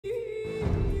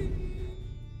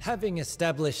Having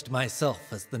established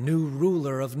myself as the new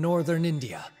ruler of northern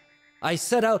India, I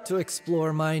set out to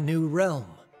explore my new realm.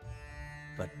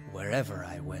 But wherever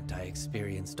I went, I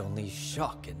experienced only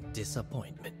shock and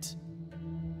disappointment.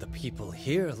 The people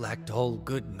here lacked all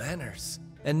good manners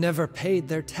and never paid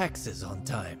their taxes on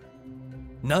time.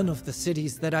 None of the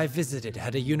cities that I visited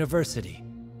had a university,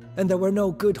 and there were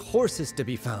no good horses to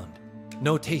be found,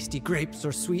 no tasty grapes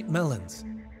or sweet melons.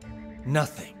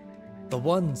 Nothing. The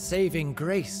one saving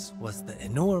grace was the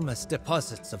enormous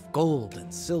deposits of gold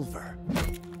and silver.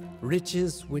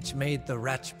 Riches which made the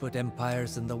Rajput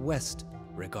empires in the west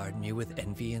regard me with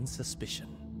envy and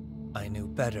suspicion. I knew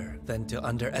better than to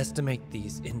underestimate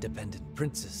these independent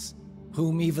princes,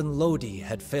 whom even Lodi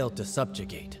had failed to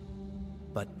subjugate.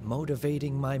 But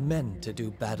motivating my men to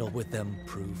do battle with them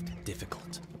proved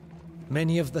difficult.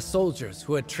 Many of the soldiers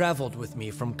who had traveled with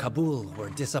me from Kabul were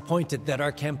disappointed that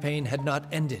our campaign had not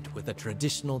ended with a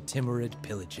traditional Timurid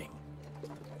pillaging.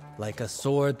 Like a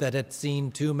sword that had seen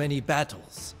too many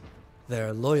battles,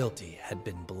 their loyalty had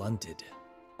been blunted.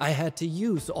 I had to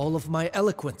use all of my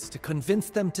eloquence to convince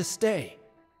them to stay.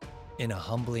 In a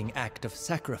humbling act of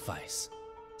sacrifice,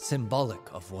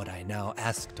 symbolic of what I now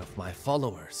asked of my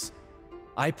followers,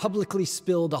 I publicly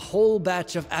spilled a whole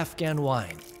batch of Afghan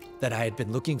wine that I had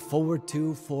been looking forward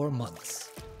to for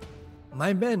months.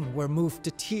 My men were moved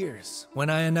to tears when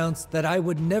I announced that I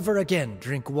would never again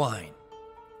drink wine,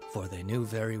 for they knew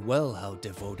very well how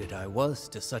devoted I was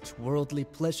to such worldly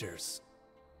pleasures.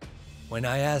 When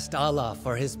I asked Allah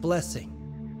for his blessing,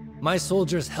 my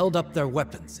soldiers held up their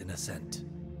weapons in assent.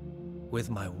 With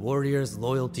my warriors'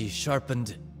 loyalty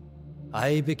sharpened,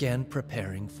 I began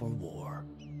preparing for war.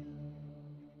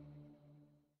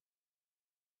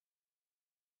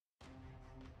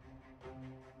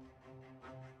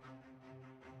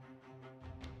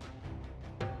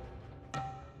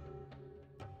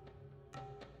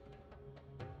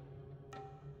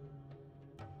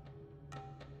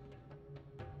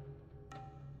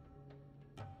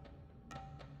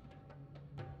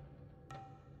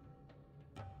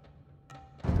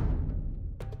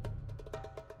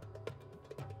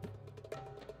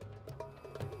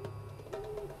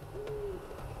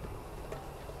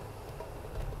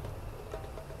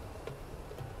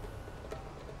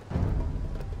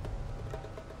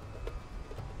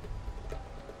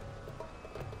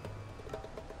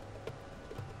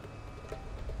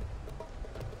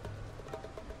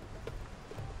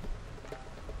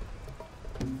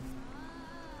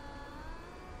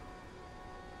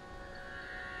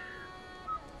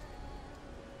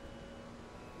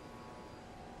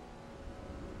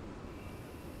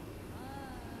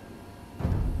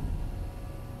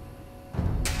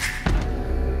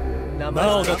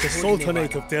 Now that the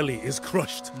Sultanate of Delhi is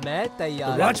crushed,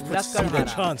 the Rajputs see their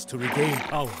chance to regain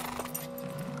power.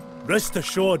 Rest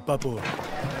assured, Babur,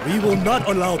 we will not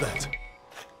allow that.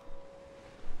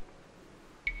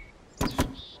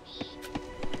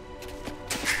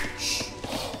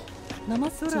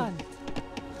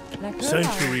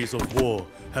 Centuries of war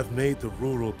have made the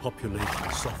rural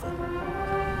population suffer.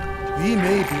 We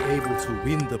may be able to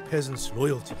win the peasants'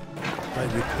 loyalty by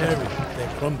repairing their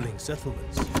crumbling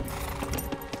settlements.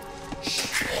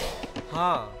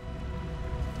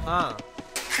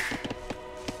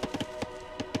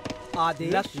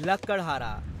 आदेश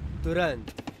लकड़हारा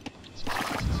तुरंत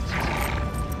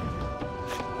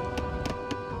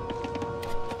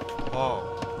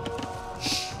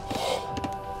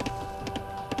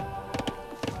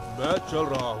मैं चल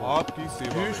रहा हूँ आपकी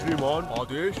सेवा जी श्रीमान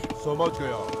आदेश समझ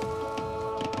गया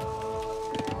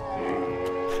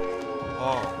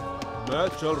मैं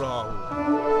चल रहा हूँ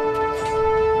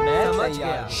मैं समझ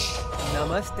गया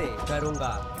नमस्ते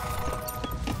करूँगा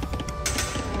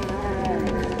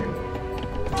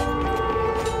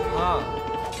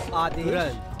आदेश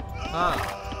तुरंत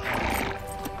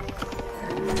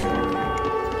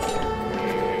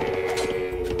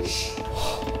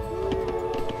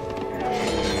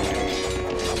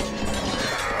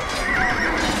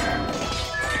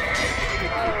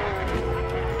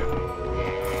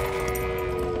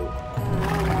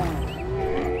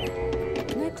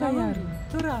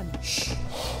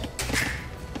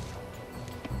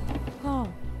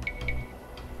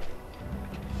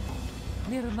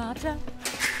निर्माता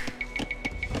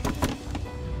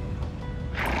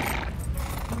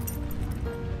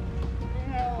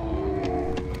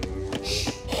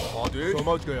आदेश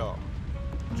समझ गया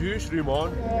जी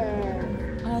श्रीमान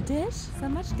आदेश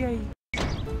समझ गई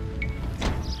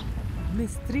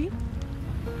मिस्त्री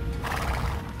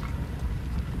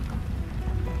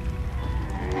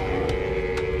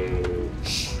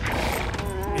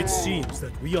It's seems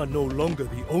that we are no longer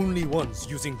the only ones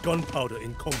using gunpowder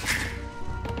in combat.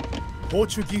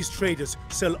 Portuguese traders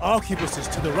sell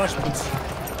arquebuses to the Rajputs.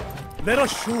 Let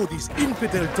us show these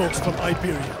infidel dogs from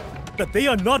Iberia that they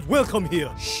are not welcome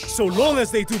here, so long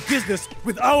as they do business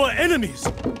with our enemies.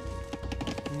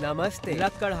 नमस्ते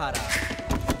लक्कड़हारा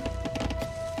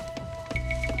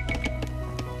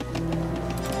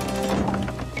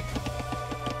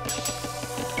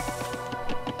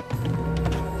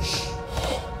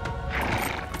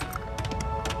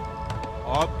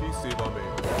आपकी सेवा में।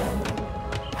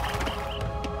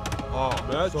 हाँ,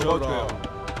 मैं चल रहा हूँ।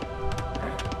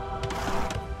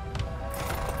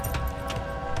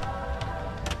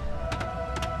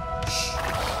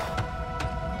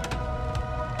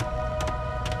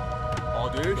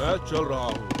 आदेश, मैं चल रहा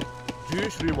हूँ। जी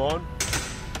श्रीमान।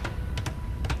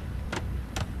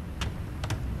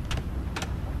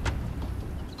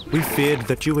 We feared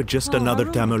that you were just another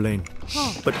Tamerlane.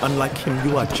 But unlike him,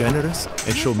 you are generous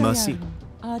and show mercy.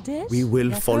 We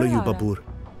will follow you, Babur.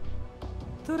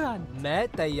 तुरंत मैं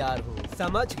तैयार हूँ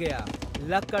समझ गया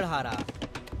लक्कड़हारा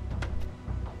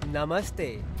नमस्ते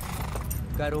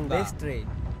करूँगा स्ट्रेट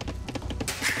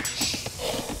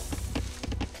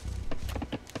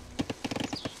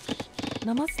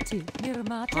नमस्ते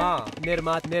निर्माता हाँ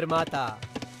निर्माता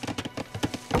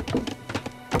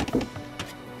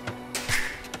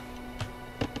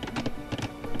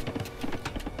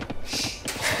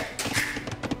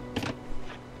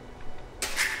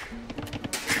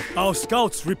Our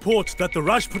scouts report that the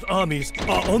Rajput armies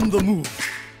are on the move.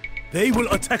 They will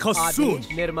attack us soon.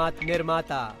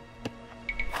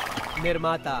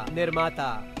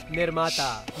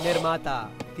 निर्माता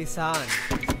किसान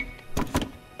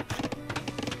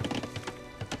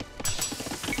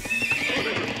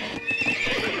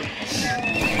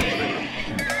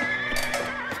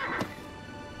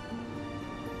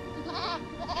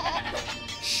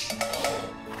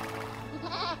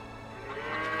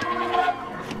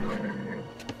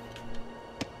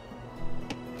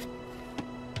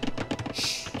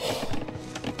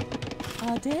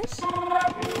आदेश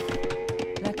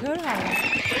लक्कड़हारा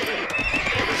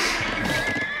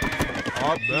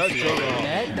आप मैं चल रहा हूँ।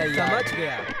 मैं तैयार समझ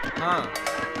गया हाँ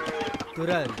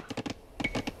तुरंत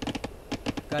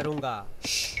करूँगा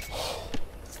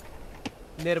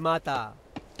निर्माता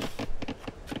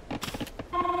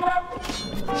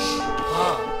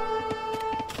हाँ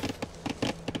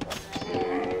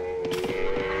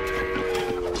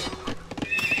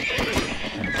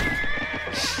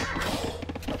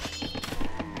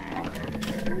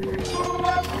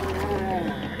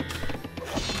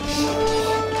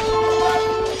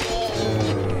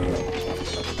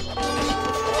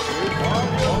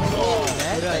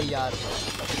तैयार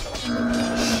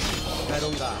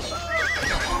करूँगा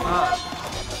हाँ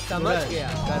समझ गया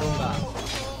करूँगा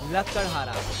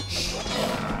लक्कड़हारा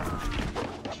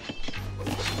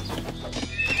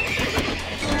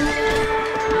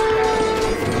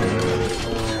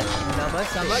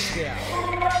समझ गया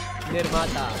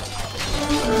निर्माता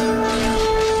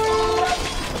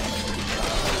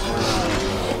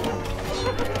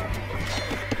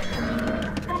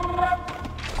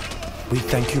We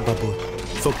thank you, Babur,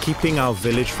 for keeping our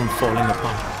village from falling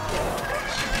apart.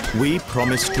 We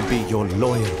promise to be your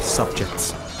loyal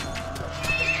subjects.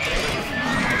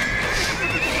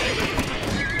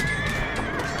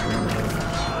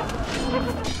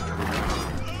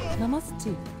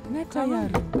 नमस्ते मैं तैयार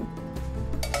हूँ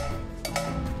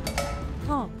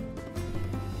हाँ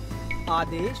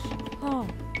आदेश हाँ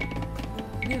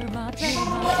निर्माता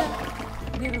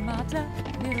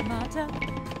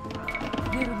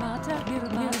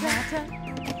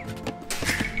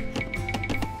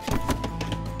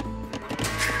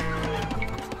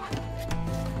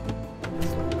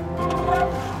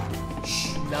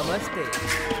नमस्ते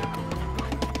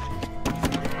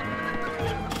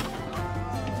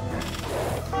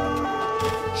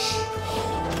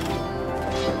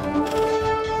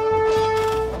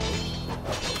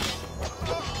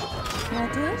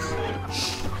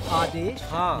आदेश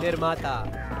हाँ निर्माता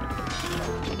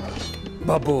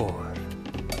Babur,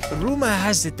 rumor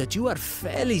has it that you are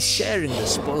fairly sharing the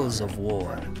spoils of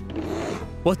war.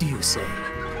 What do you say?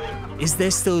 Is there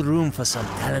still room for some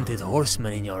talented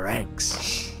horsemen in your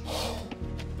ranks?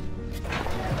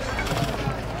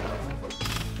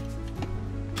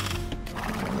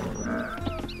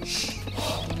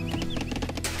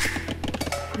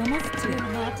 नमस्ते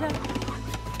निर्माता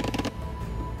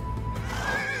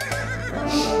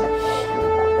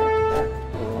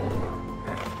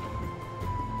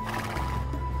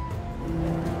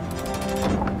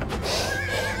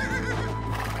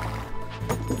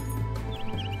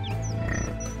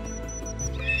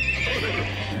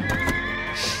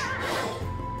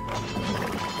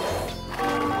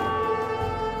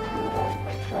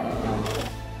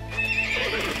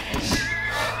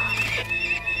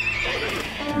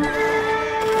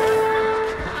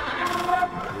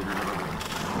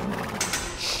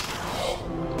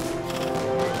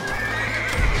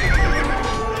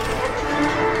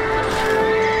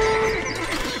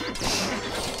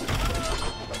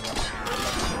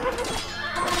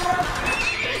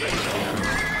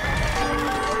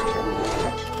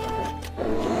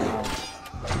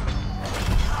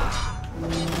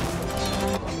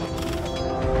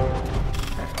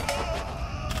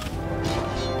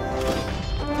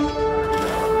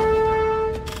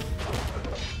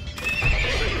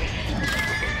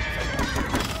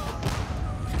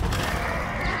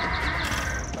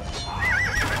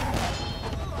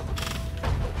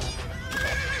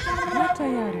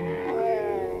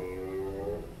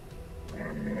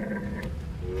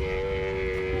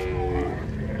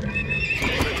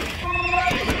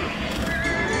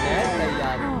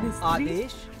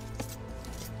आदेश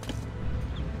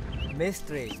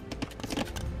मिस्त्री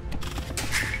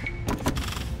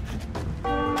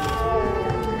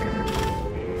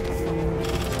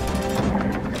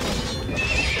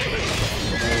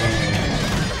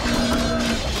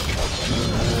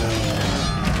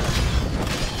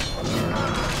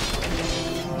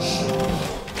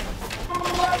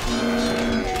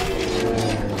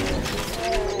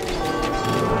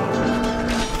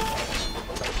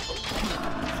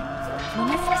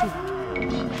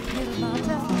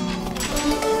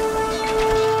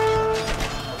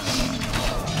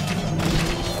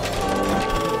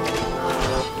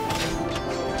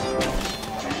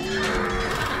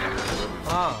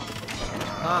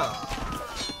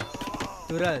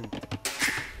तुरंत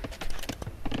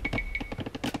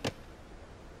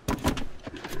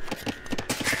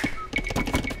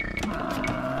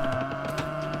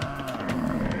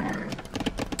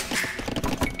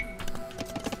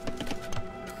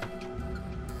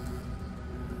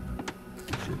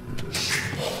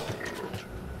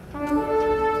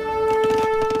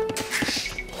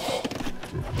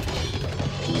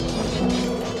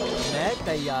मैं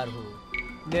तैयार हूँ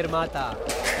निर्माता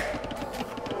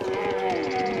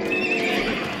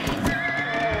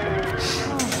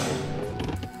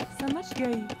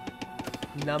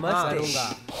नमस्ते करूंगा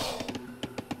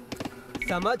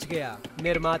समझ गया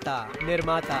निर्माता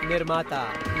निर्माता निर्माता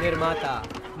निर्माता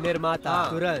निर्माता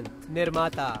तुरंत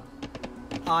निर्माता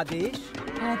आदेश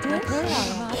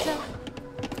निर्माता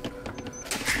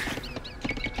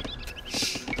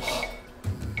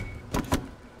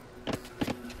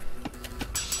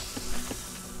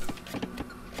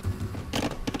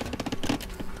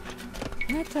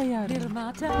मैं तैयार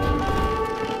निर्माता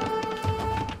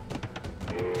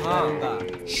हाँ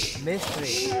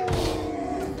मिस्ट्री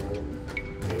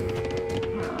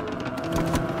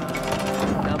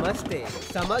नमस्ते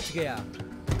समझ गया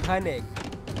खनिक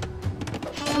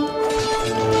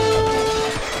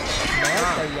मैं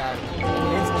तैयार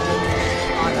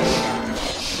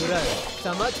तुरंत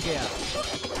समझ गया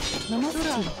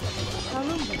नमस्ते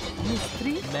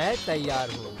मिस्त्री मैं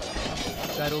तैयार हूँ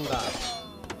करूँगा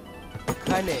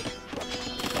खनिक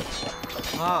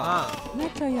हाँ मैं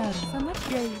तैयार हूँ समझ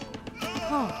गई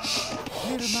हाँ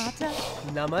निर्माता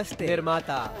नमस्ते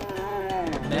निर्माता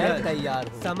मैं तैयार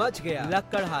हूँ समझ गया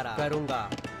लकड़हारा करूँगा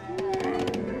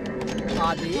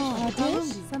आदेश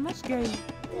आदेश समझ गई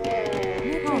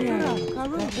मैं तैयार हूँ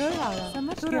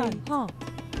समझ गई हाँ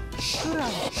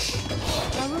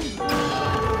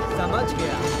समझ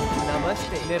गया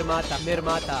नमस्ते निर्माता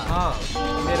निर्माता हाँ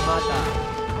निर्माता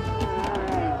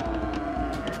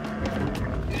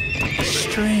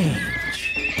Strange.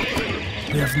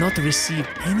 We have not received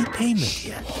any payment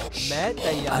yet. मैं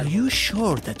तैयार Are you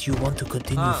sure that you want to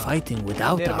continue fighting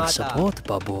without our support,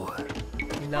 Babur?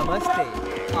 नमस्ते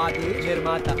आदेश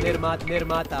निर्माता निर्माता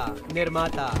निर्माता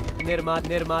निर्माता निर्माता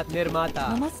निर्माता निर्माता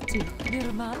नमस्ते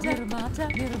निर्माता निर्माता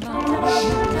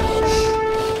निर्माता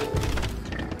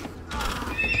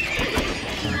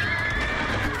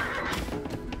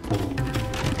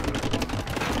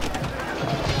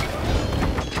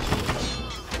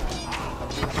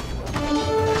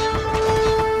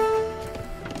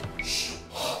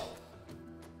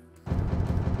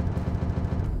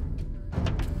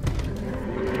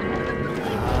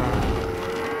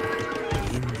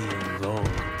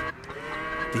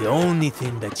The only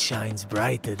thing that shines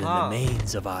brighter than the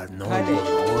manes of our noble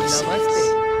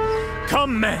horses.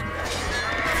 Come, men!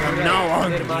 From now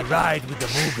on, we ride with the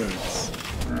Mughals.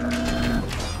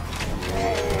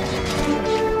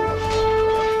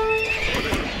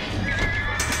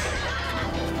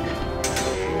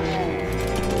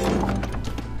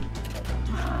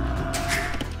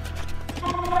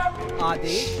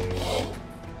 आदेश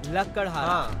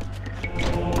लकड़हारा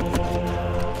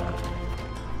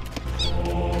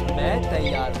मैं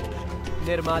तैयार हूँ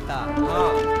निर्माता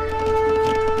हाँ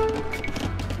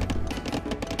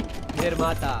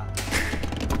निर्माता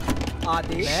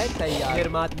आदेश मैं तैयार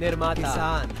निर्माता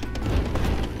किसान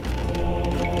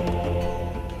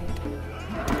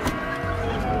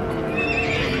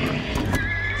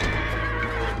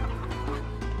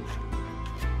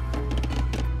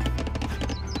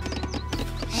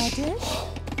आदेश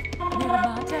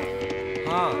निर्माता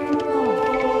हाँ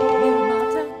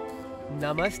निर्माता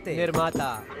नमस्ते निर्माता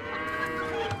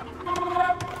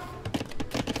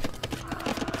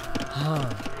हाँ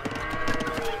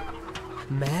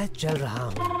मैं चल रहा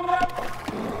हूँ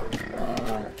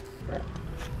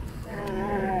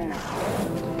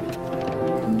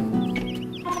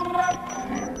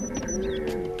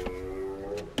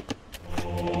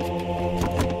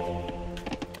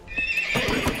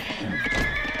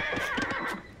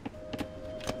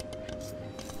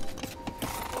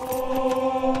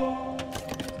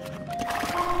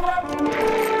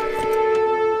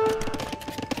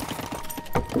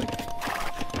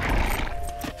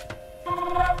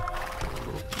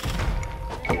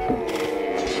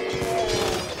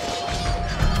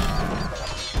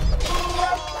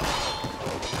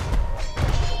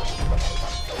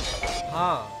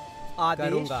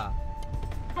करूंगा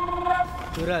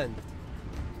तुरंत।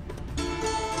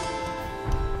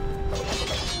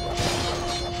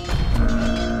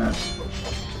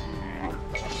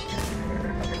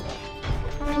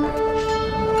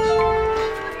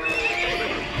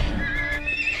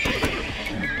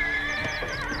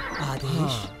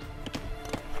 आदेश।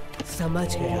 समझ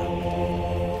गया।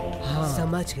 हाँ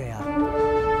समझ गया।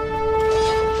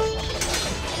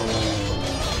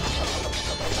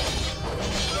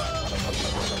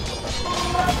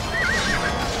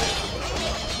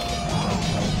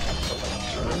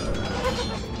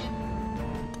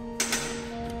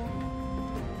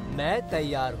 मैं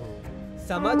तैयार हूँ।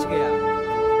 समझ गया।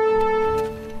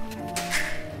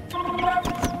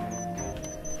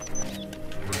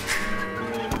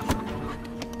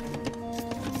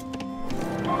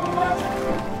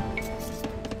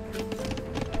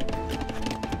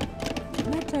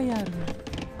 मैं तैयार हूँ।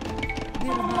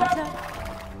 निर्माता।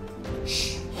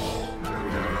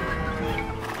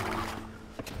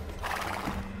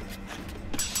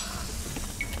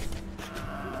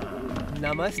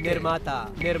 नमस्ते निर्माता।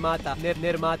 निर्माता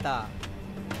निर्माता।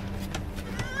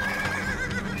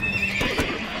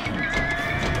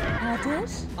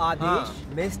 आदेश। आदेश।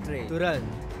 मिस्ट्री तुरंत।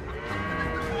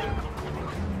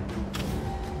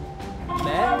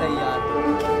 मैं तैयार हूँ।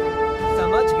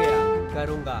 समझ गया।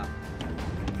 करूंगा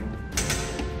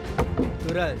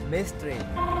तुरंत। मिस्ट्री।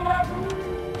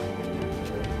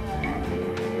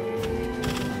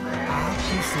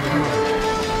 आपकी सेवा।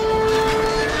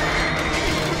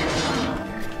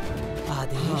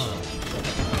 आदेश।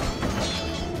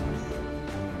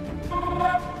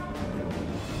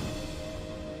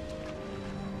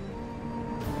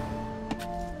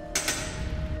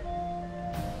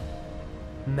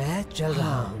 मैं चल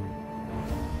रहा हूँ।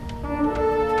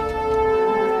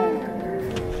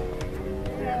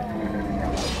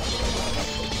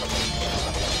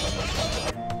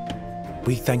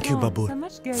 We thank you, Babur,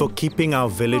 for keeping our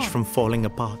village from falling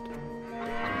apart.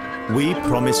 We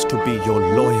promise to be your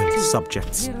loyal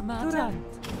subjects. निर्माता।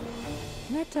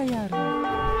 मैं तैयार हूँ।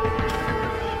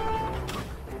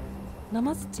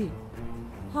 नमस्ते।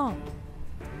 हाँ।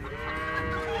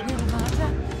 निर्माता।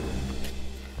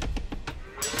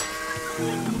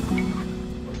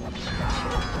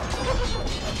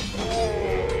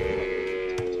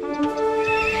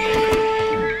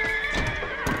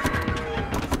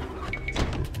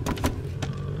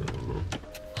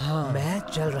 हाँ मैं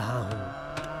चल रहा हूँ।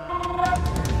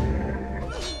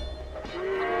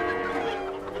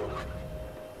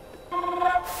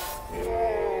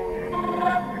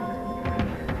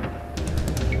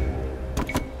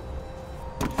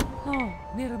 हाँ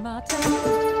निर्माता।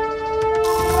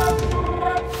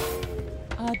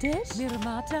 आदेश।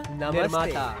 निर्माता।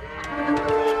 निर्माता।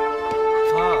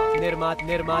 हाँ निर्माता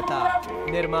निर्माता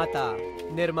निर्माता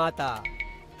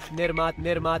निर्माता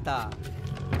निर्माता।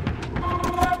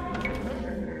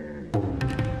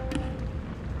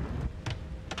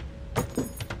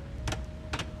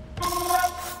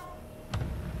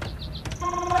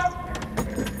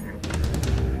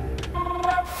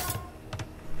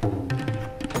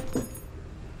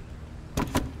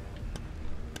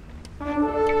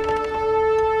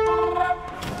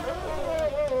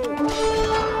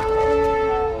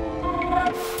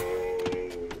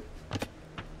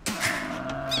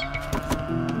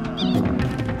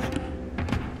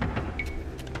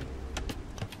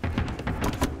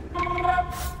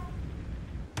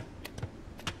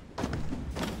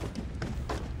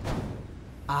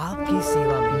 आपकी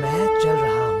सेवा में मैं चल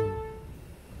रहा हूँ।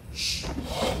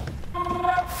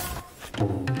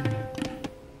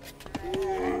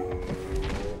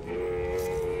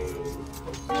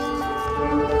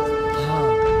 हाँ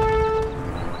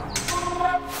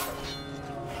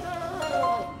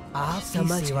आप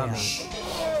समझ गए।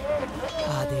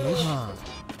 आदेश। हाँ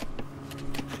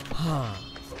हाँ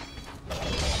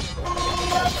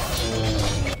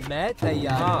मैं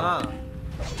तैयार हूँ। हाँ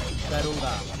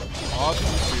करूँगा।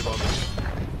 आपकी सेवा में।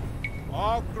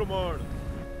 आक्रमण।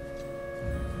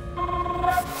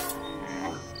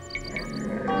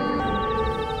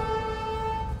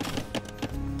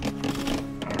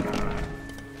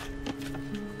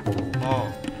 हाँ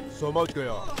समझ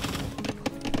गया।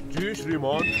 जी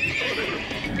श्रीमान।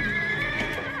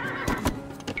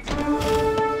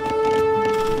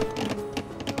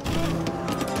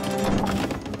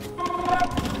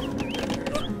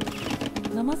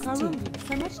 नमस्ते।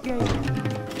 समझ गए।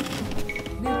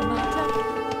 निर्माता।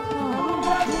 हाँ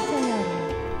मैं तैयार हूँ।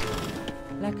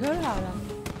 लकर हारा।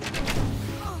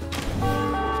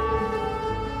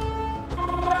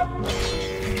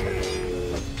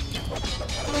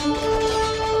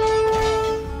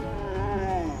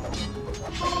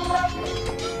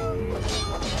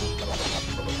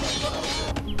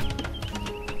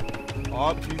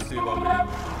 आपकी सेवा में।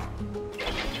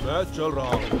 मैं चल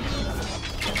रहा हूँ।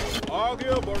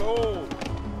 आगे बढ़ो।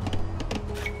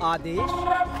 आदेश।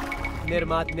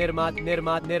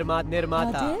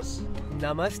 निर्माता। आदेश।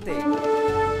 नमस्ते।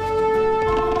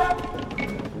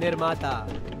 निर्माता।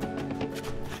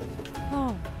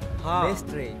 हाँ।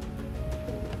 मिस्त्री।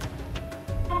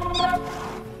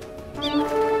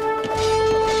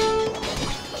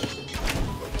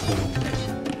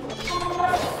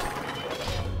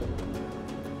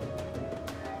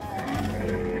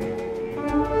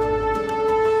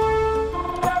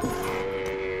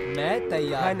 मैं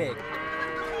तैयार।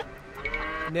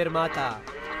 निर्माता।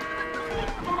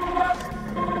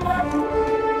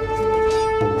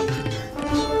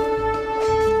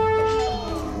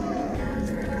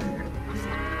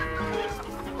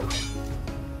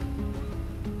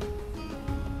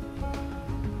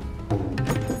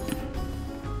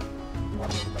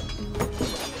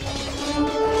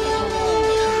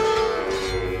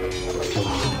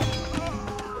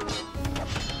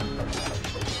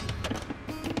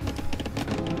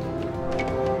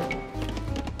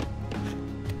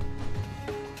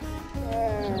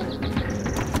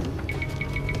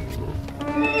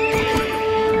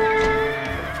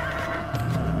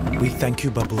 We thank you,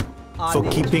 Babur, for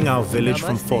keeping our village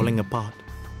from Namaste. falling apart.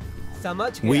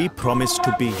 समझ गया। We promise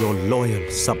to be your loyal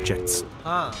subjects.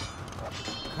 हाँ।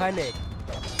 खनिक।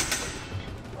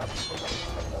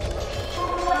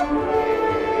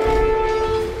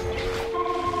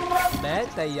 मैं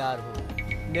तैयार हूँ।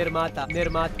 निर्माता।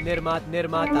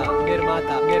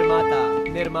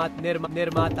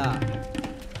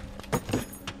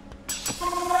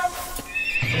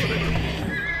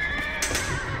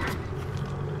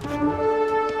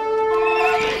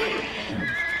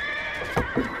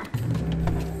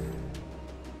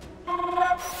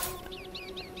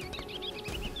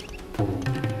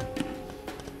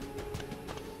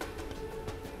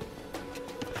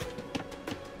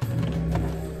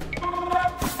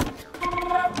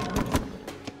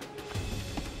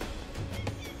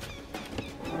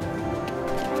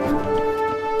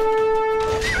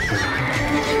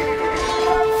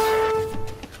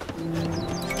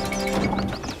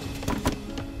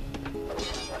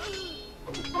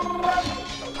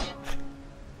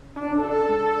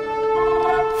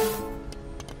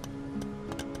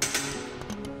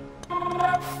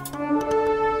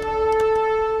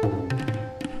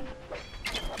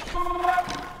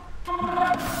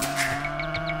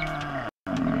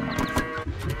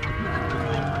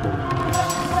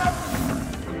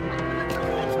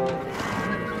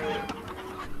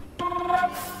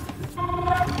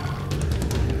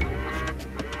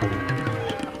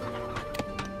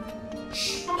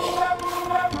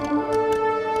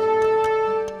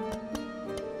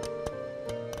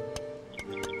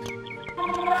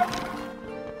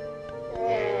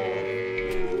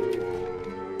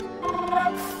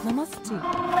 नमस्ते।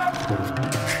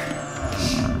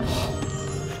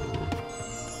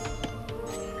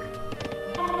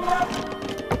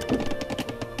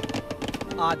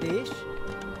 आदेश।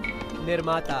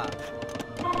 निर्माता।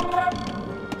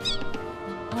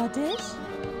 आदेश।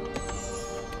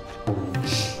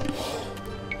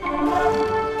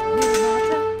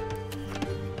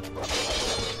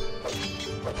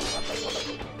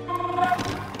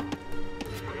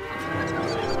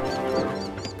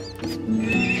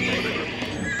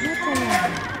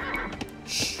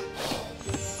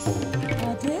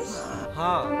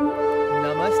 हाँ।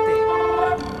 नमस्ते।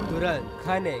 तुरंत।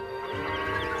 खनिक।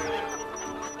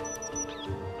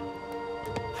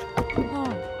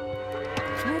 हाँ।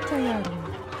 मैं तैयार हूँ।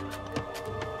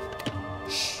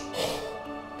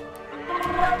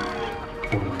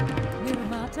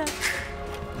 निर्माता।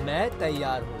 मैं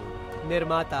तैयार हूँ।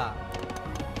 निर्माता।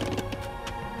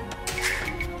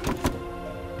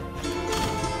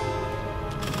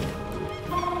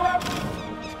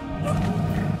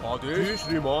 आदेश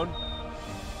श्रीमान।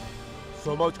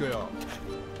 समझ गया।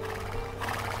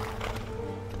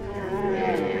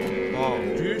 हाँ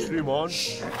जी श्रीमान।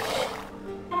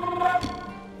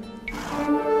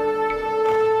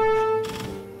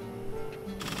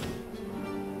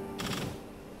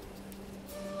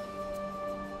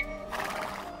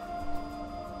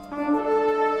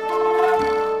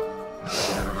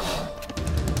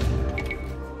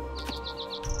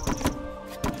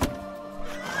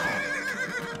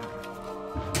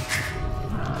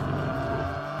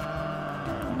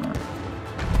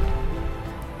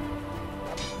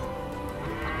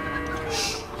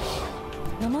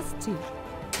 नमस्ते।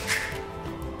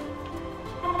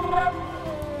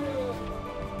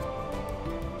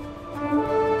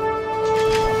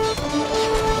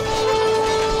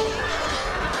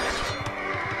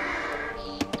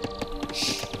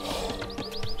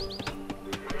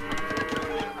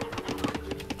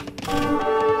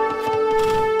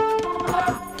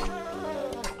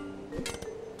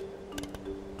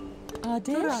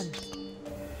 आदेश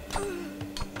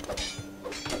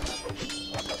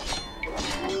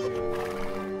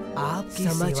आपकी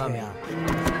सेवा में।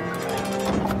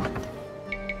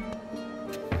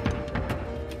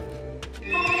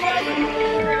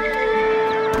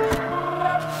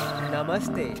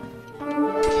 नमस्ते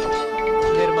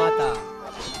निर्माता।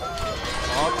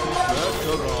 आप मैं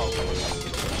चल रहा हूँ।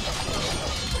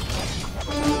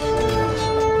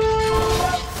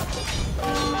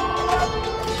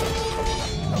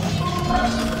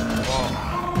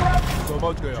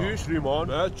 समझ गया। जी श्रीमान,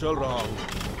 मैं चल रहा हूँ।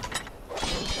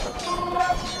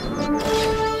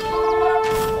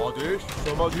 आदेश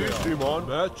समझ गया। जी श्रीमान,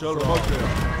 मैं चल रहा हूँ।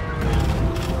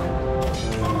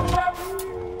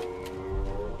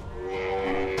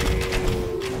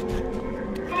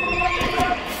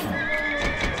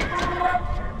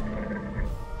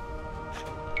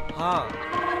 हाँ,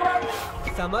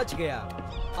 समझ गया।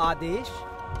 आदेश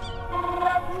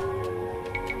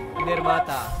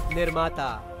निर्माता निर्माता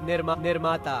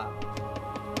निर्माता।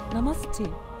 नमस्ते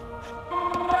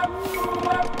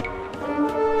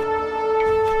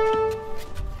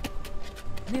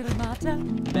निर्माता।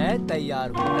 मैं तैयार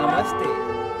हूँ। नमस्ते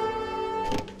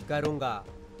करूँगा।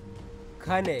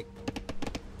 खनिक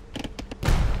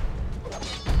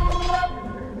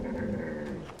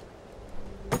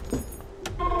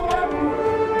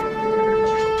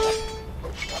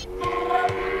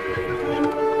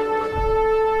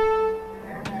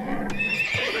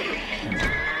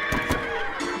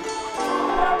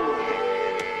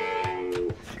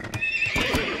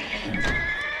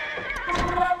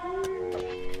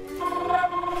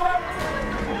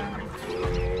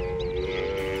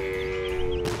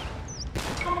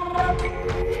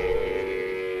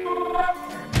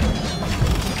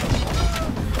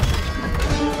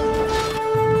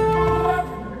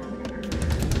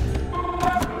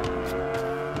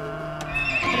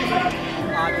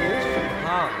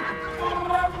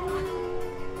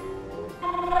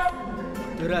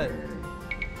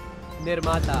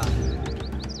निर्माता।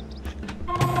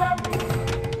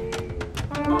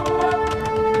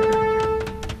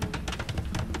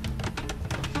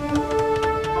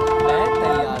 मैं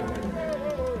तैयार हूँ।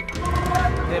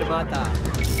 निर्माता।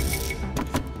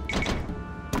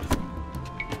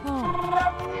 हाँ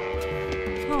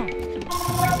हाँ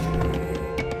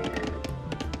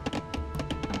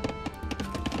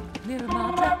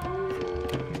निर्माता।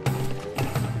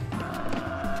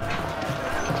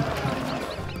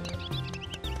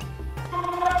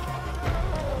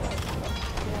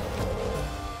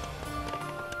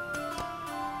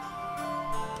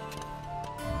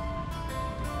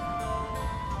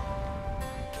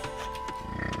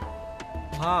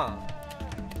 हाँ,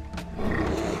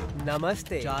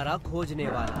 नमस्ते चारा खोजने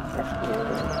वाला।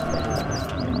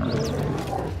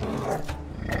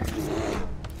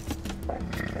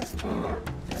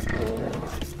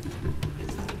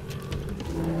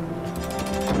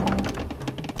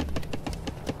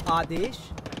 आदेश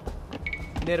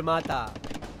निर्माता।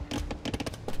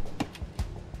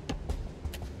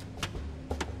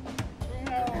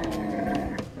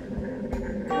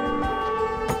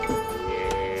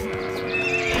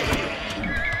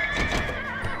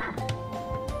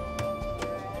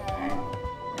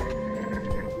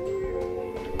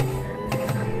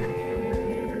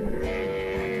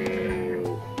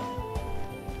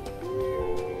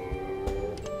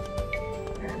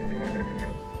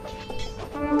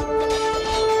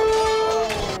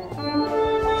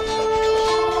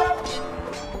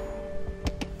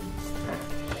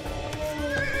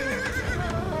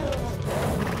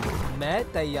 मैं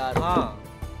तैयार। हाँ,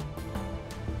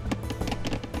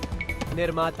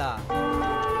 निर्माता।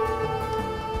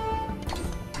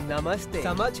 नमस्ते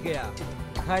समझ गया।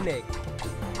 खनिक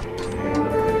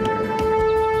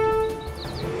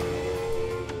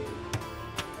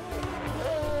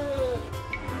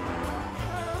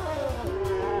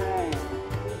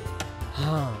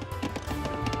हाँ,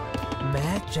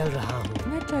 मैं चल रहा हूँ।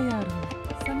 मैं तैयार हूँ।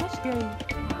 समझ गई।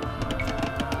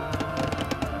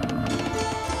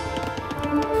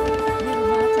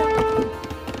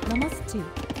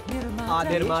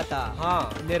 निर्माता। हाँ,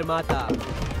 निर्माता।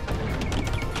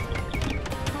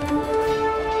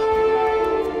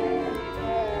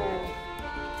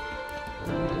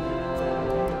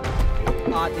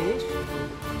 आदेश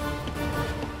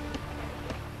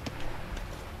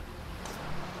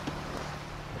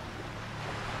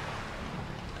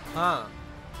हाँ,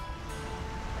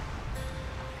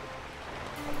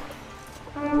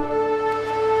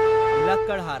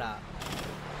 लकड़हारा।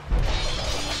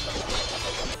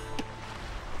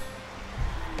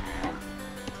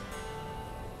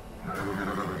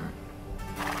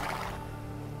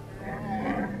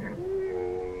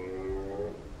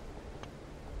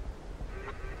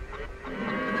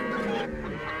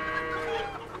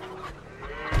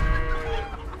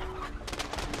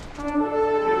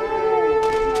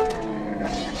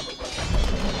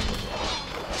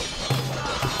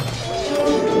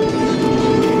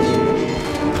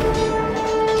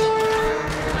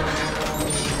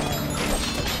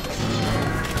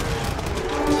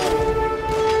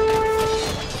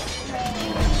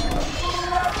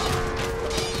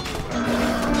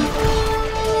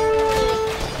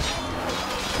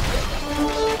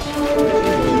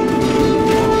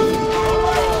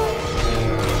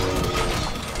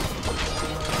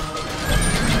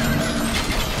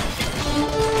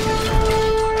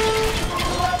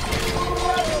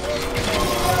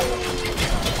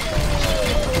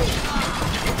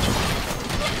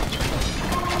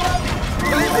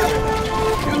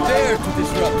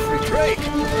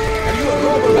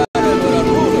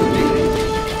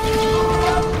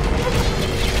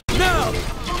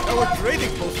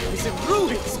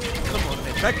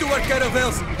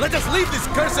 else, let us leave this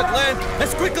cursed land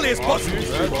as quickly as possible.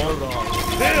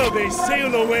 There they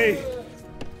sail away.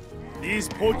 These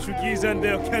Portuguese and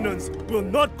their cannons will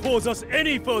not cause us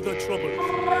any further trouble.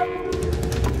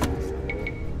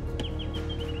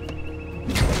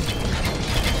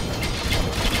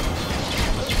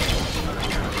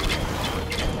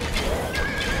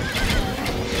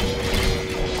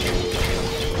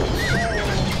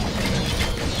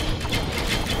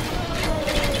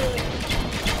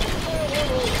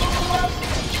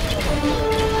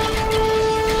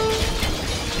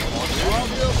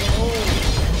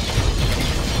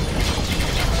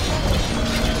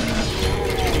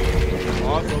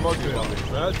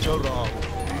 मैं चल रहा हूँ।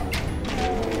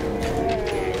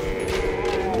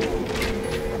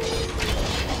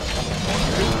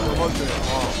 समझ गए।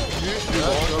 हाँ, ये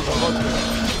समझ गए।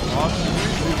 आप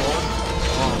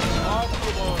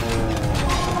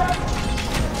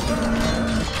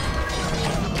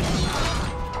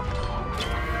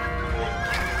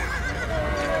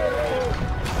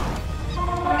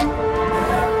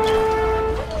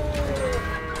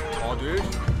आदेश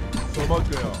समझ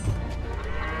गया।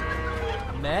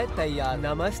 मैं तैयार।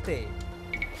 नमस्ते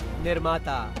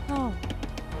निर्माता।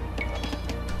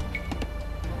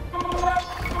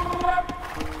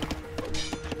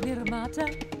 निर्माता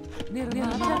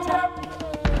निर्माता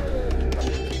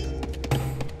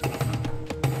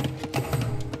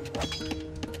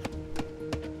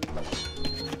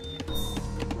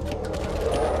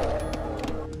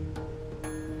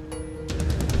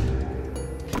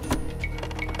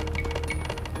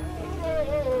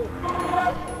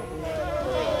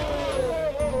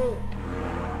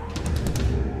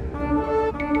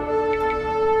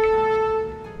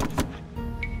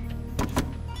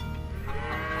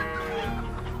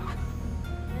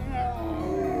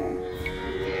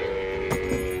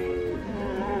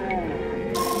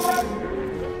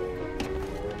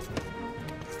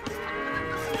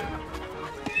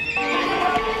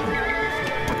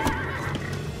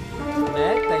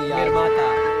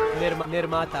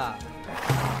निर्माता।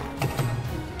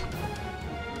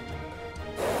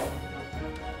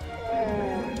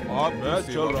 आप मैं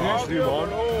चल रहा हूँ श्रीमान।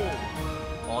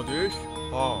 आदेश।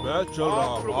 हाँ मैं चल रहा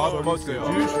हूँ। आप समझ गए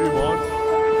जी श्रीमान।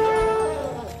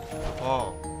 हाँ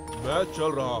मैं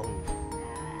चल रहा हूँ।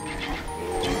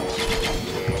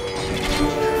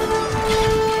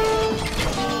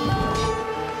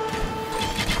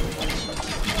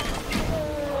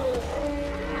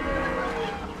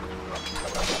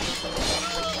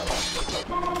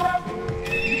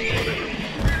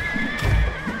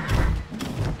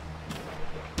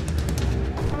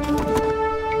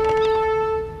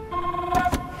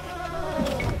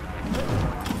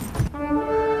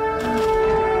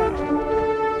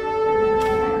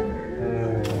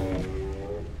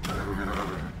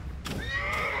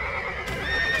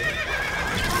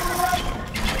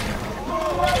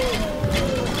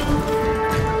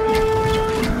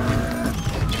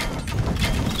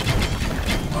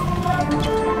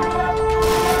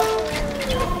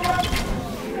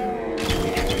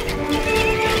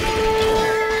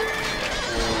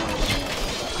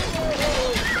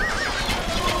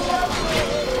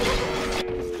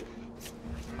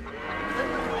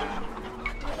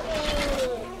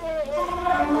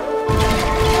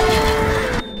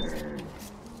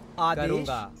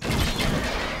 करूंगा।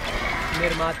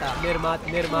 निर्माता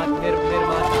निर्माता।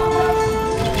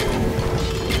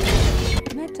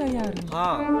 मैं तैयार हूँ।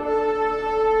 हाँ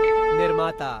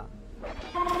निर्माता।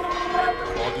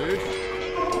 आदेश।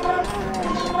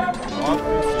 आप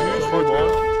श्रीमान।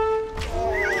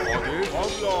 आदेश।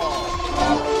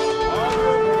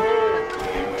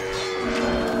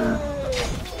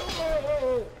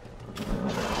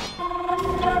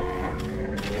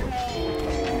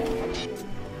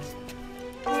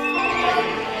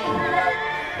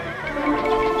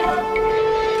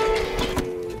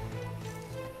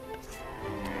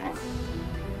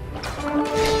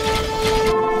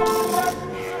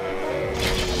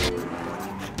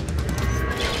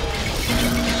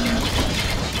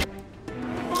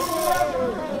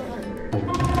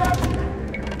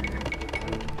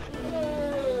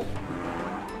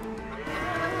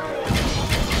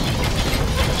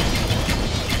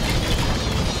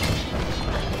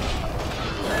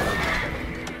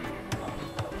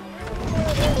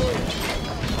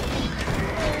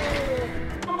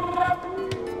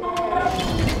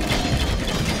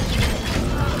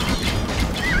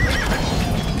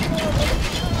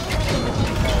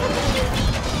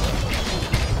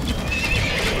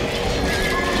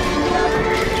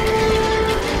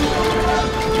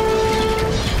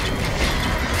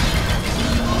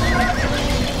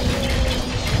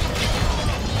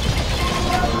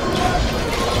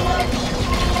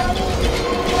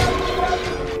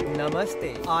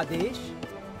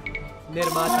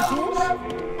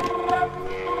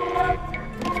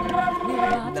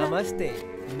 नमस्ते,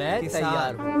 मैं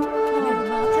तैयार हूँ।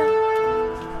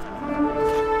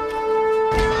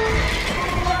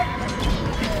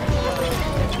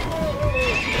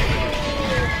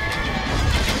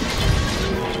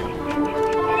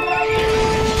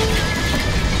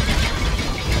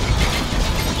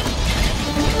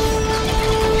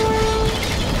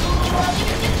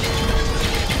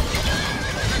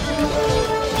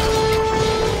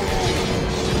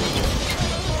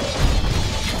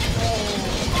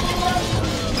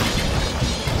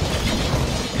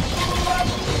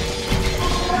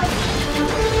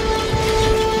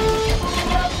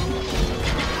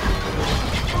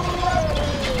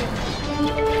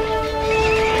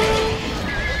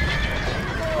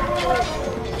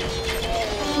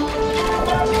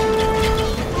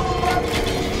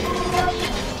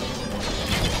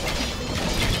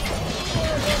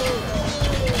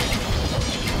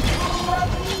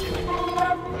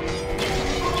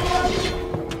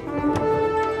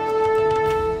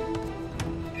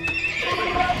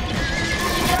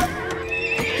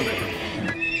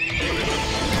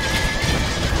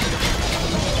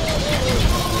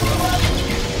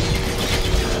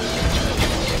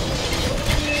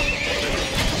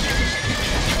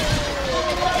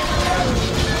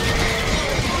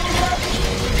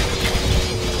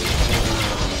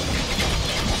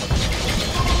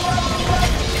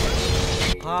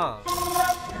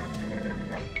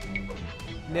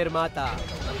 निर्माता।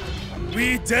 We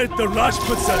dealt the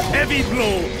Rajputs a heavy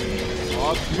blow.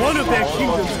 One of their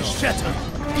kingdoms is shattered.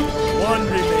 One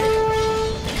remains.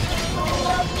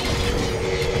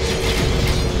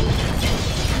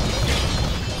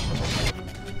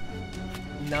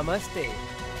 नमस्ते,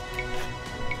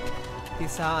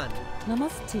 किसान।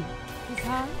 नमस्ते,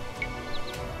 किसान।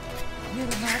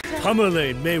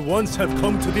 Tamerlane may once have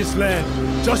come to this land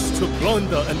just to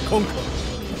plunder and conquer,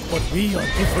 but we are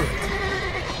different.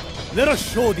 Let us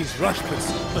show these Rajputs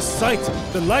a sight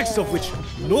the likes of which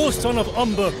no son of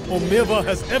Umber or Mewar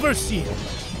has ever seen.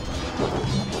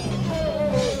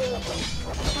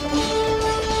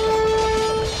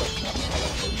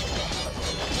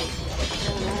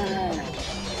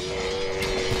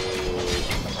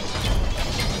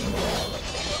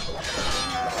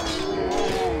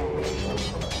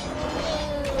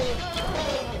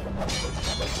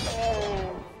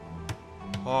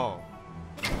 हाँ,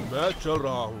 मैं चल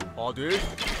रहा हूँ। आदेश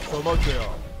समझ गया।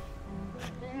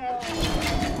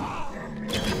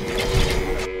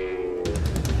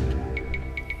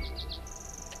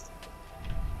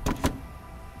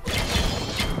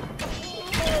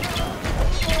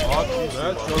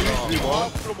 मैं चल रहा हूँ। श्रीमान,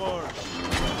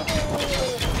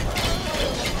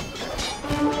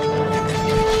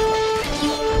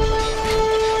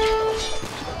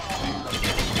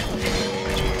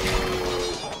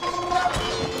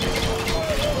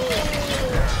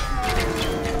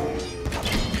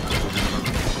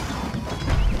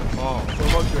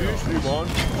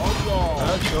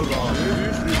 मैं चल रहा हूँ।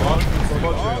 श्रीमान,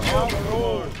 समझ गया।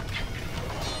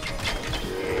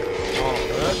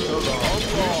 मैं चल रहा हूँ।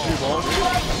 श्रीमान,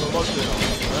 समझ गया।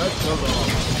 मैं चल रहा हूँ।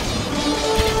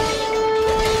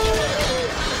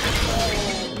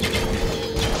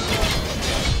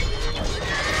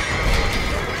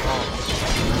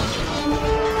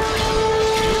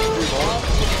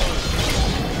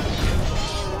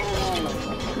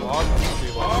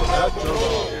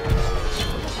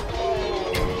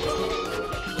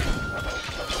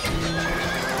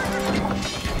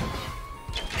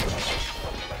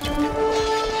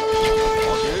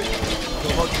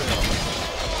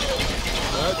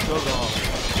 मैं चल रहा हूँ।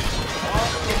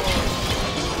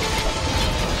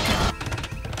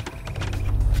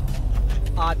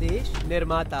 आदेश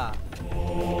निर्माता।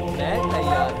 मैं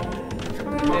तैयार हूँ।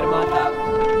 निर्माता।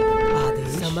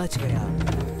 आदेश समझ गया।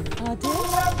 आदेश।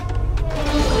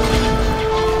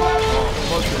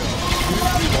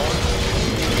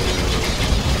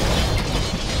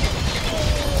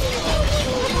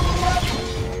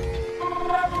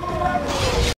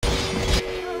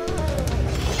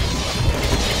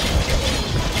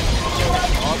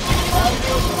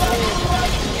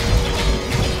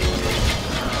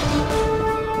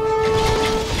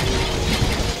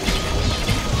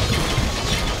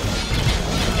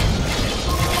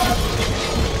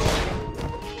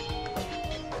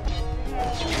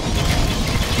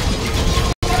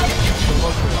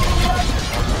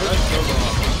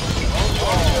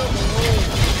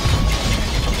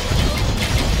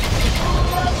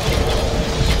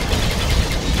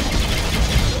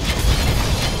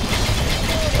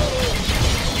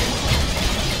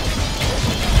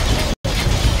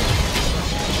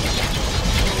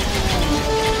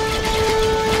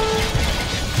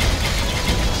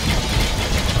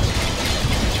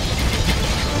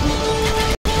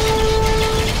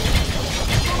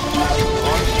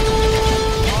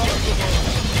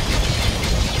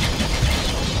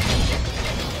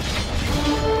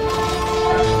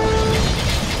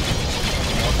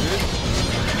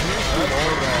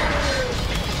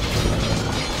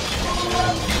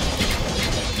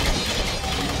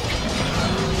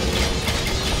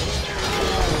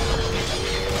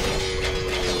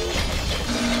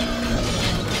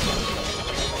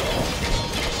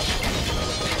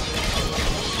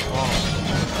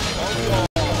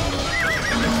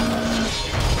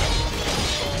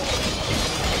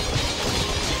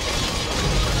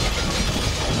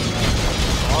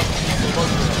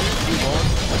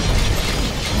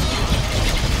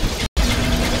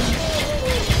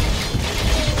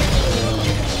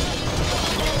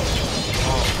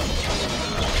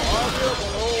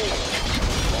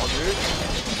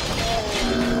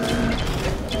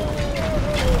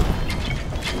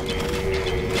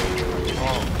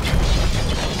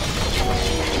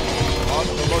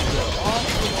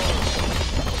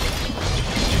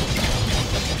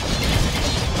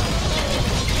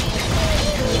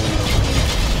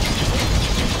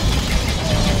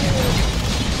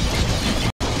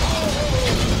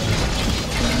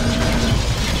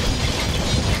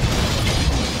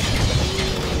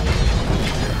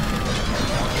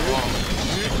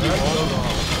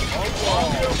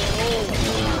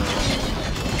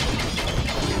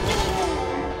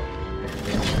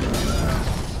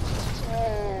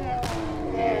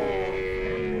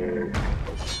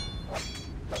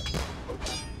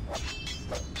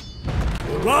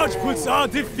 Rajputs are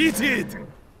defeated!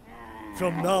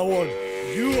 From now on,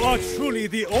 you are truly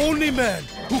the only man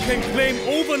who can claim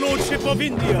overlordship of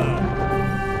India!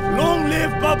 Long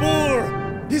live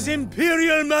Babur, His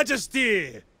Imperial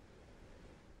Majesty!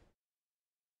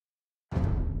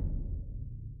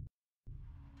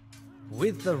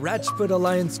 With the Rajput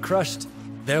alliance crushed,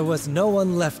 there was no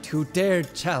one left who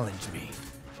dared challenge me.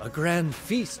 A grand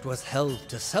feast was held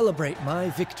to celebrate my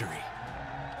victory.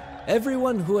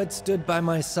 Everyone who had stood by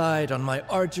my side on my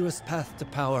arduous path to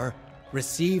power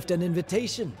received an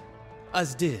invitation,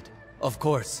 as did, of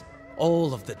course,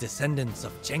 all of the descendants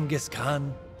of Genghis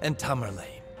Khan and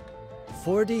Tamerlane.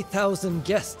 40,000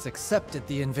 guests accepted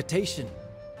the invitation,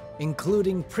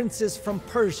 including princes from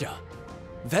Persia,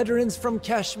 veterans from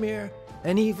Kashmir,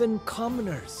 and even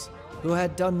commoners who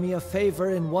had done me a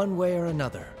favor in one way or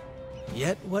another.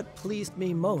 Yet what pleased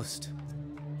me most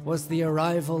was the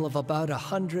arrival of about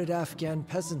 100 Afghan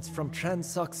peasants from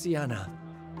Transoxiana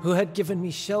who had given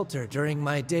me shelter during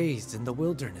my days in the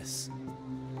wilderness.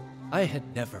 I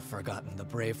had never forgotten the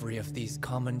bravery of these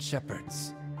common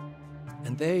shepherds,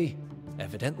 and they,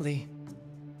 evidently,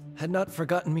 had not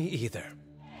forgotten me either.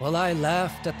 While I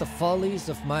laughed at the follies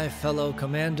of my fellow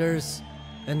commanders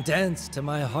and danced to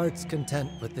my heart's content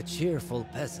with the cheerful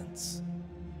peasants,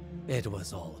 it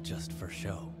was all just for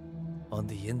show. On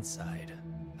the inside,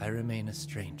 I remain a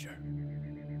stranger,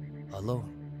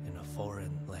 alone in a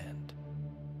foreign land.